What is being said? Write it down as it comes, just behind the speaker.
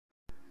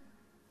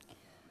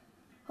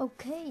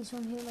Okay, so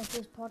I'm here with my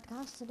first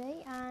podcast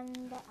today,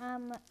 and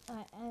I'm a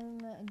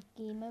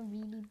gamer,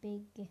 really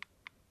big.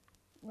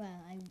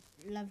 Well, I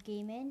love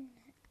gaming.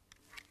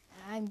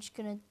 I'm just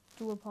gonna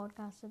do a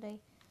podcast today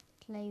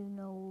to let you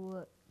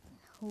know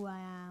who I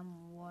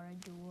am, what I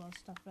do, or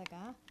stuff like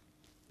that.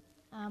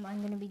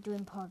 I'm gonna be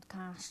doing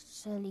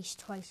podcasts at least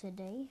twice a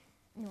day.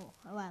 No,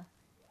 well,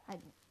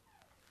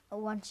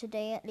 once a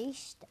day at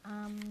least.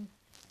 I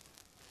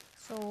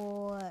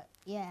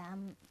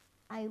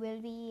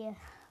will be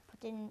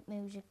putting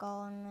music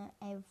on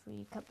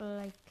every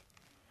couple,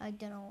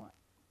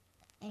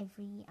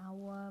 every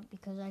hour,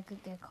 because I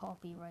could get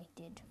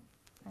copyrighted.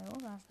 I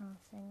hope that's not a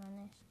thing on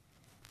this,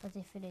 but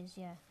if it is,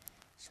 yeah.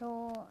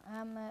 So,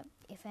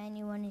 if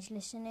anyone is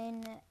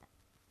listening,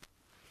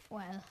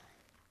 well,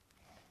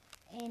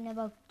 in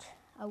about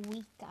a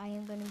week, I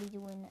am going to be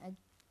doing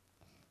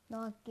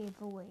not a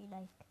giveaway,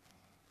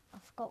 I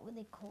forgot what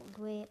they called,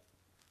 where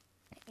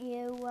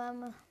you,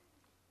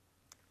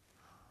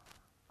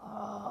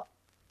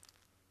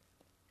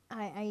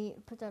 I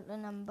put out the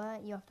number,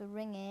 you have to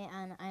ring it,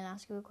 and I'll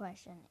ask you a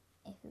question.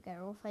 If you get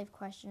all 5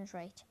 questions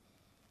right,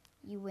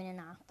 you win an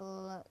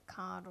Apple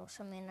card or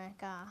something like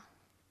that.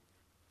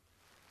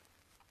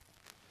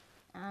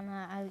 And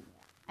I'll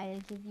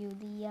give you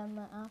the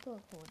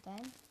Apple code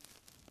then.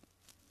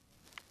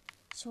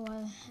 So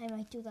I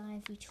might do that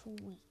every 2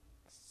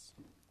 weeks.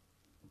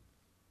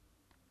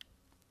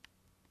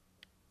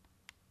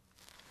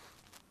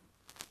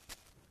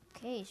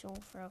 Okay, so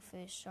for our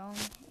first song,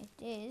 it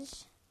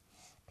is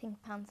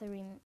Pink Panther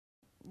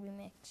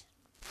remix.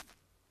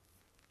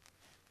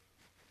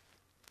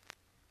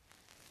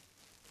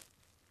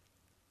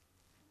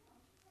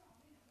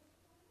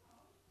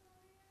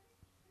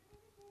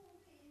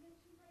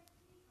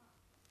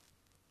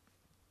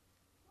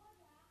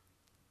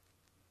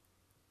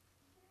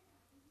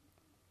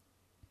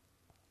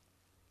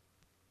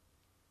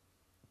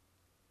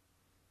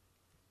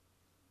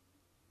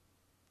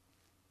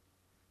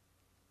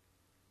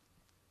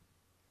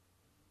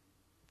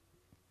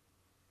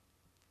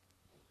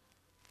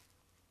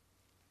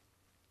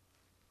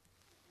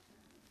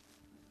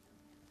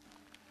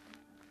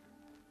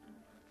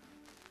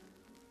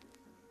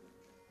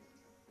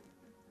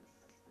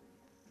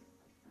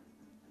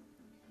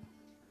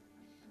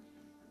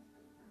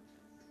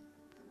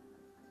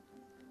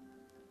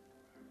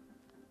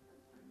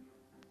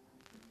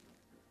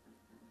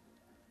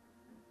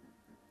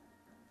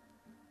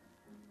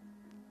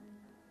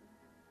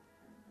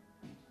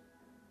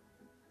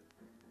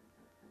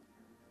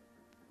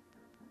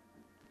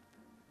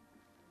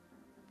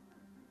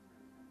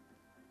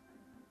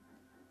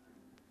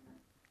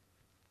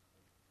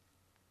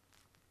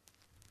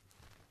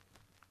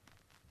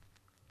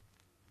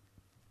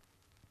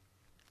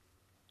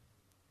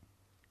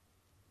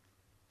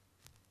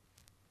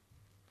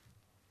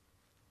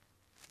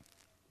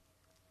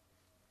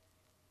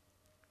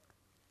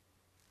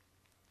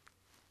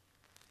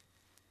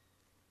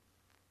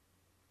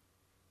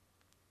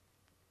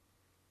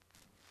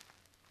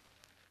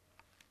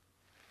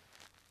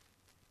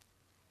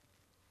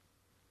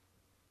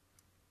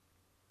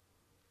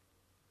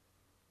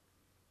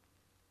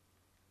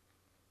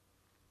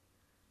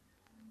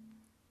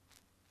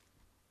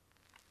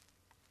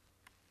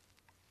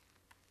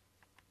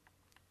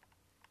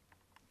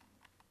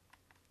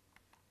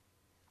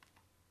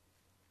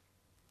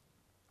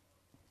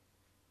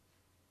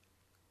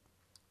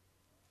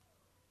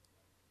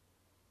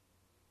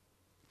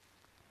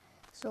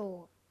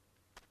 So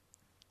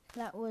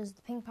that was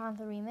the Pink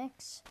Panther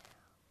remix.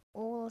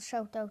 All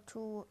shout out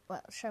to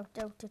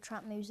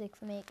Trap Music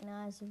for making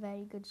that. It's a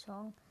very good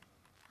song.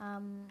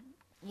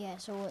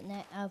 So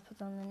I'll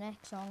put on the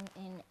next song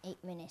in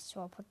 8 minutes.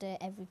 So I'll put it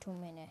every 2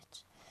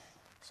 minutes.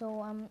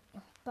 So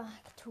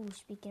back to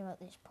speaking about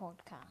this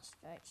podcast,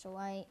 right? So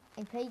I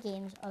play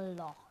games a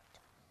lot.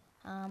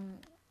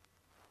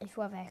 If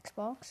you have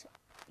Xbox,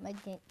 my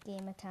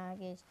gamer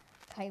tag is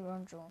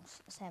Kyron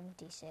Jones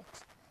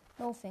 76.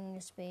 No finger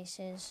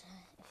spaces.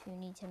 If you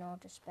need to know how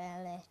to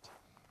spell it,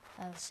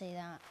 I'll say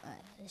that.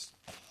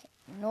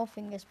 No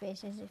finger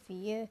spaces. If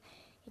you're you,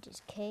 it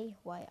is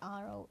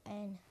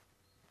KYRONJONES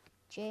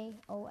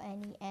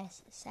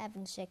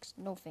 76.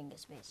 No finger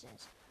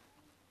spaces.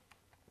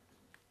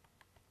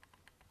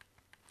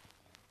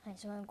 Right,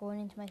 so I'm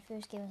going into my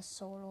first game of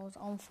solos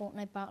on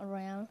Fortnite Battle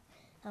Royale.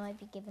 I might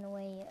be giving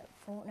away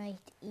Fortnite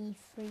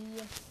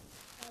E3.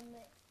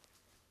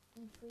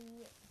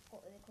 What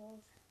are they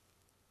called?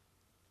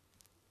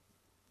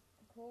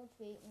 Codes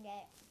where you can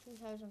get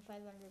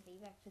 2,500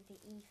 V-Bucks with the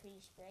E3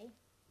 spray.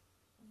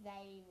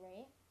 Very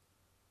rare.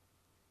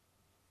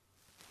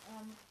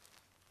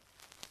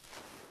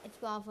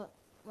 It's rather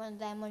one of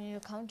them on your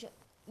account.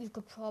 You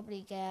could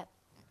probably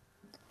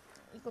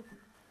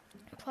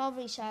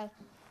sell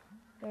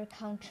your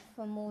account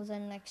for more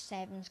than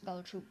 7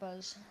 Skull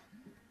Troopers.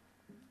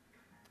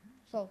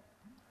 So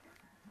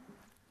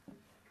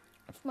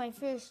for my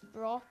first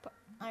drop,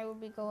 I will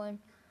be going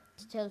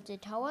to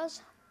Tilted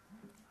Towers,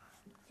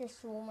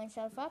 just to warm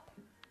myself up.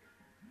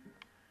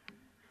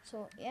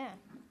 So yeah.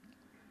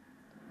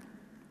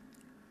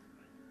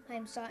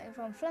 I'm starting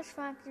from Flush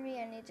Factory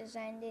and it is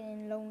ending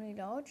in Lonely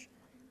Lodge.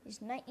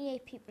 There's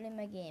 98 people in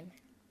my game.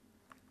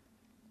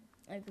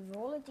 I'll give you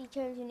all the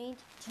details you need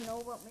to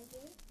know about my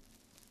game.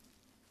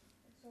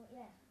 So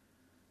yeah.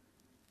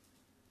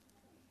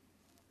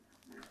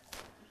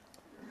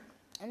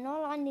 I'm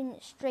not landing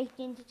straight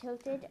into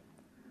Tilted.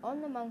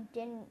 On the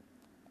mountain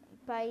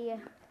by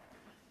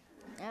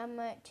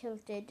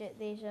Tilted,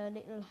 there's a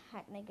little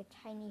hut, like a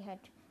tiny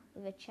hut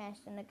with a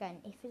chest and a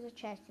gun. If there's a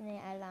chest in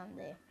there, I'll land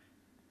there.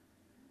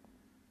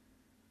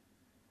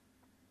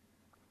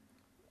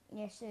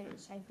 Yes, there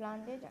is. I've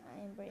landed. I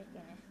am breaking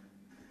it.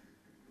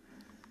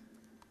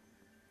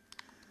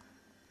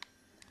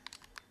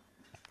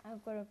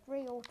 I've got a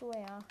grey auto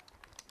AR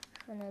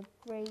and a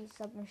grey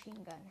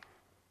submachine gun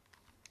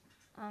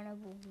and a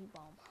boogie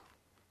bomb.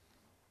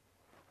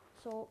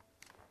 So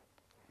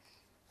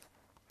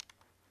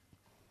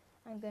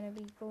I'm gonna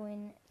be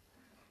going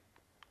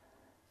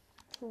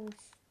to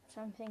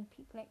something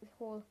people like to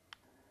call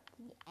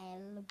the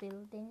L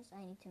buildings. I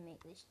need to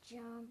make this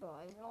jump, or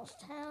I've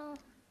lost hell.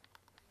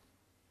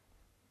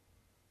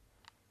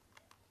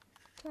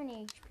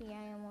 20 HP.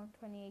 I am on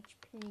 20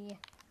 HP.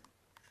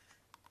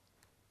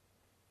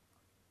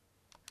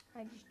 I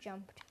just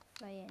jumped,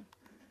 flying.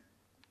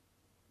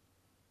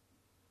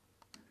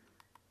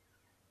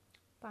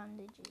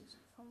 Bandages,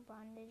 from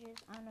bandages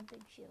and a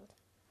big shield.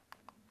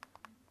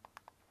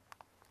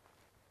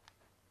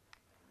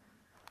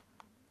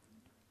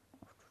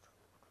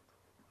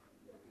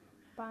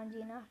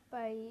 Banding up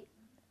I'm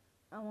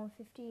on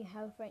 50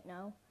 health right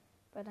now,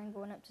 but I'm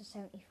going up to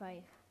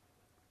 75.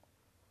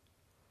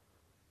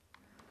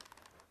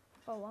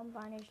 Got one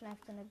bandage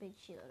left and a big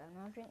shield. I'm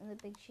not drinking the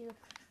big shield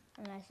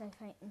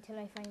until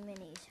I find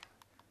minis.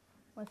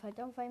 Well, if I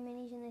don't find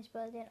minis in this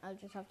building, I'll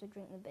just have to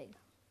drink the big.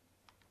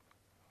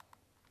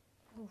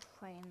 Oof,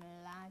 I am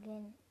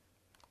lagging.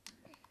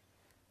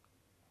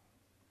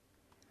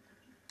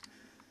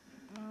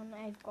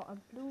 I've got a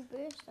blue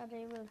burst that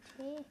I will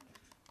take,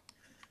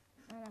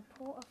 and a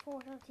porta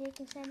fort I'll take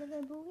instead of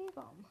a boogie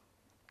bomb.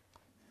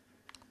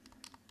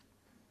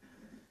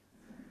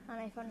 And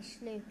I found a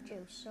slurp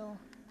juice, so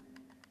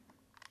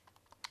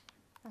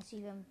that's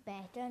even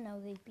better now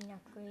they've been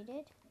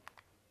upgraded.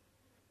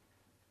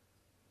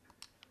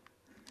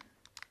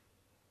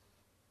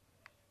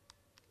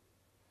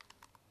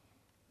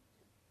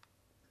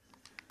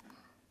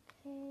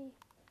 Okay.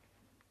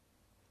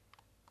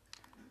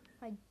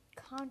 I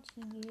can't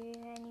hear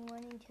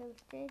anyone in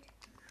Tilted,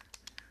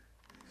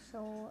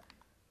 so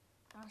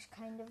that's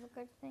kind of a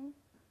good thing.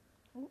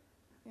 Ooh,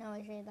 now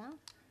I say that,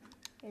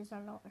 there's a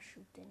lot of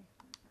shooting.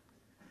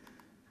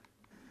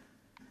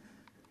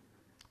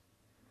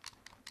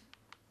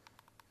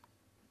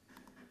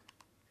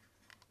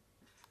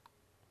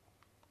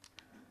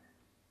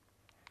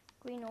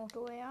 Green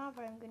auto AR,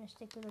 but I'm going to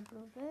stick with a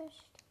blue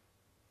burst.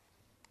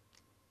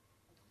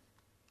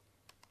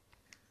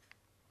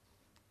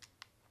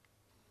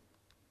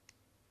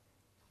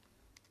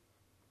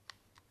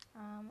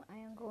 I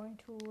am going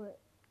to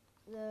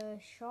the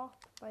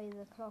shop by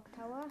the clock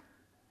tower,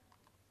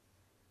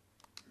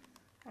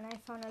 and I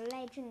found a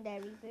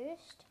legendary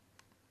burst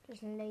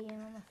just laying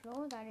on the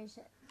floor.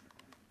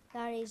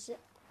 That is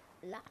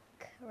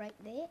luck right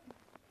there.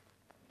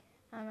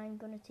 And I'm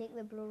going to take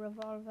the blue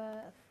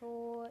revolver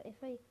for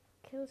if I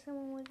kill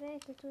someone with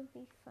it would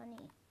be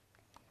funny.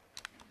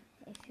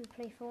 If you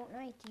play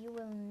Fortnite, you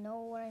will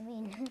know what I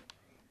mean.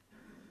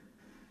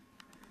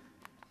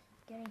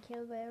 Getting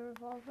killed by a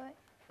revolver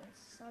is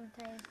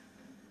sometimes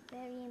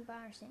very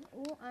embarrassing.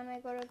 Oh, and I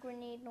got a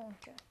grenade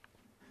launcher,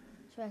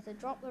 so I have to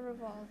drop the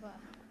revolver.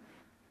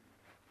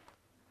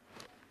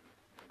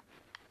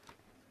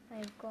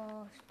 I've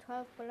got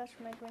 12 bullets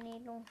for my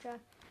grenade launcher,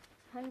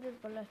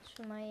 100 bullets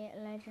for my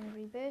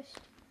legendary burst,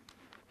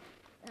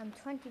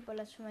 20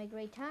 bullets for my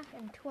grey tack,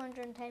 and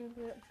 210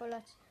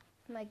 bullets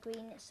for my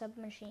green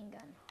submachine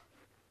gun.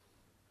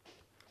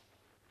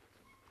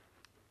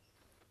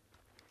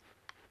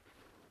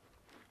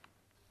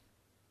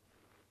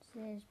 So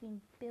there's been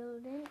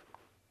building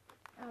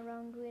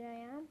around where I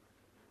am.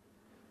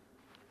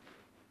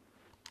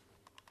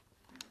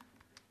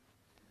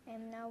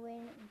 I'm now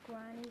in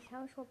Granny's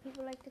house, what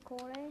people like to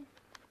call it.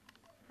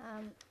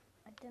 I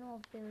don't know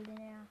what building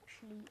it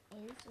actually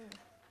is.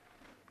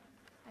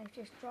 I've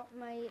just dropped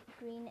my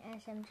green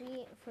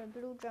SMG for a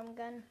blue drum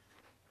gun.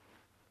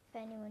 If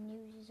anyone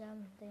uses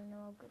them, they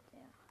know how good they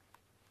are.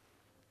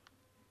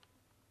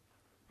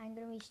 I'm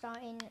going to be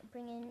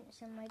bringing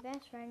some of my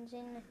best friends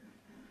in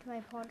to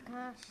my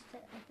podcast.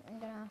 I'm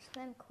going to ask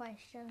them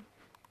questions.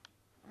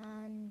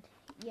 And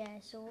yeah,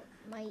 so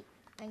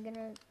I'm going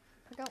to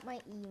put out my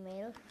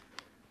email.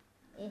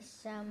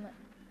 It's oh,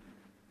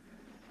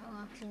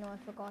 actually no, I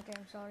forgot it,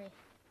 I'm sorry.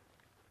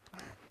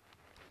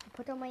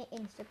 Put on my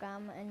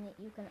Instagram and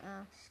you can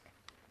ask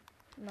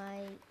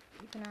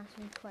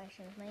me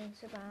questions. My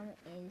Instagram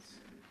is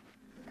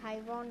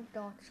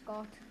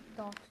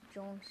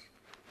kyron.scott.jones.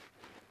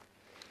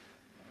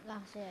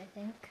 That's it, I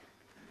think.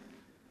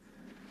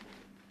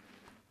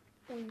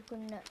 Or you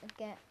can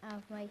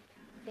have my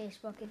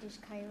Facebook it is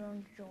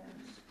Chiron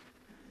Jones.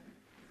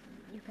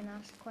 You can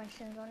ask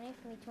questions on it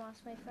for me to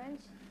ask my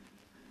friends.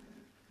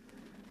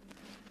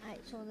 Right,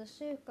 so the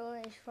circle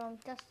is from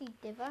Dusty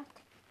Divot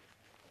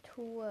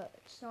to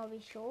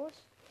Snobby Shores,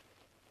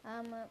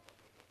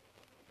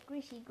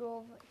 Greasy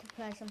Grove to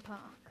Pleasant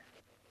Park.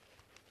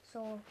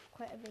 So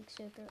quite a big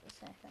circle at the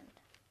second.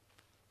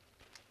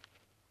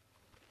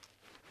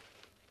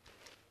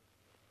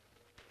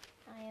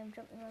 I am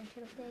jumping around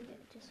Tilted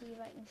to see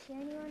if I can see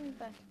anyone,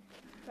 but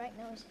right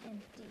now it's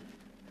empty.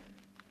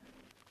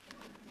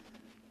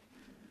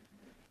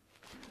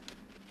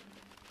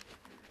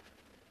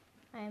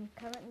 I am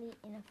currently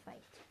in a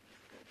fight.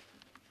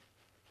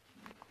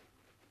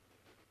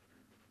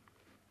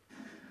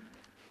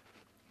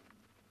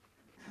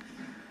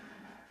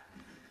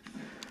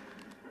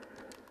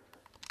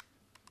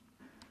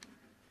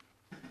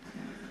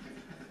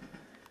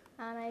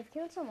 And I've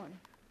killed someone.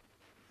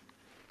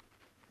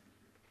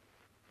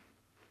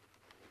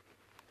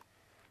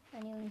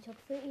 And he only took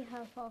 30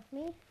 health off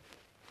me.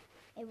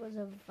 It was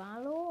a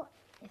Valo.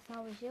 If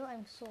that was you,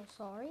 I'm so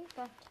sorry,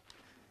 but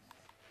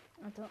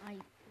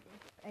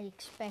I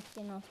expect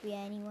there not to be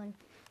anyone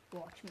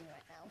watching me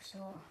right now,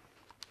 so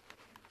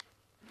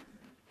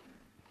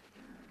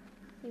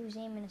he was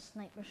aiming a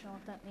sniper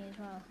shot at me as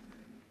well.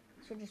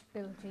 So just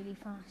built really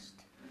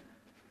fast.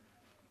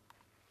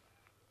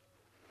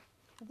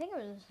 I think it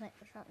was a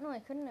sniper shot. No,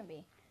 it couldn't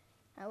be.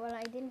 Well,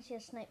 I didn't see a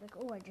sniper.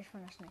 Oh, I just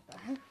found a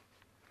sniper.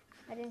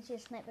 I didn't see a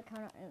sniper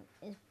coming out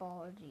in his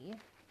body.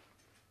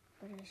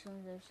 But as soon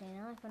as I was saying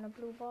that, I found a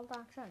blue ball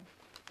action.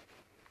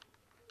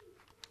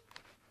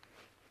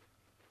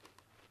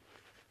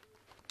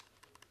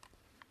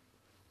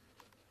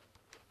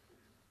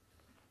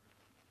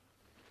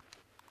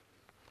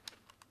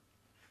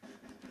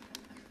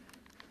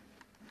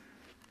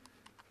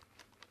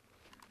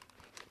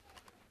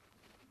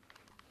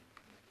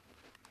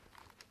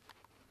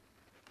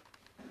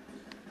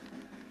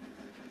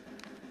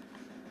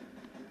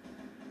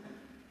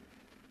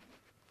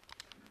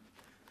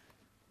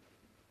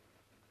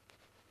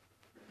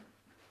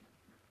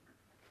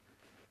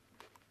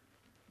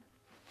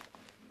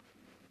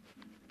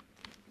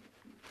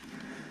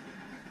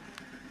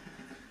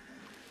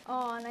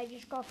 Oh, and I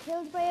just got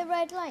killed by a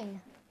red line.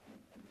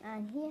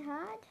 And he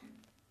had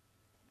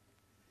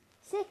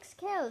 6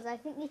 kills. I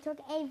think he took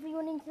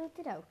everyone in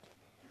Tilted out.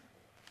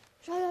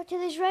 Shout out to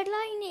this red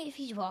line. If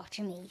he's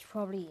watching me, he's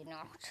probably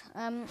not.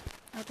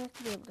 I'd like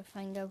to be able to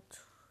find out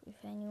if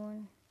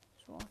anyone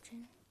is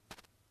watching.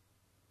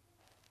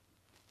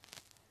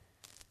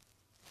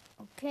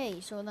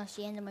 Okay, so that's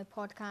the end of my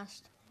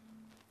podcast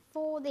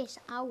for this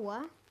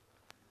hour.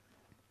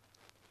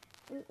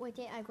 Wait,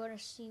 I gotta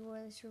see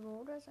where this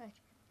reward is.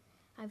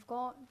 I've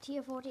got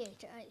tier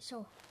 48.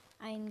 So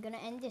I'm gonna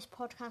end this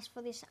podcast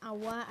for this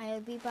hour.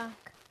 I'll be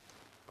back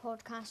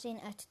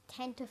podcasting at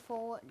 10 to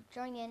 4.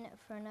 Join in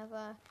for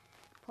another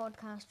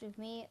podcast with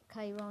me,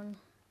 Chiron.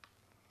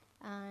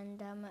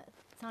 And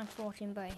thanks for watching. Bye.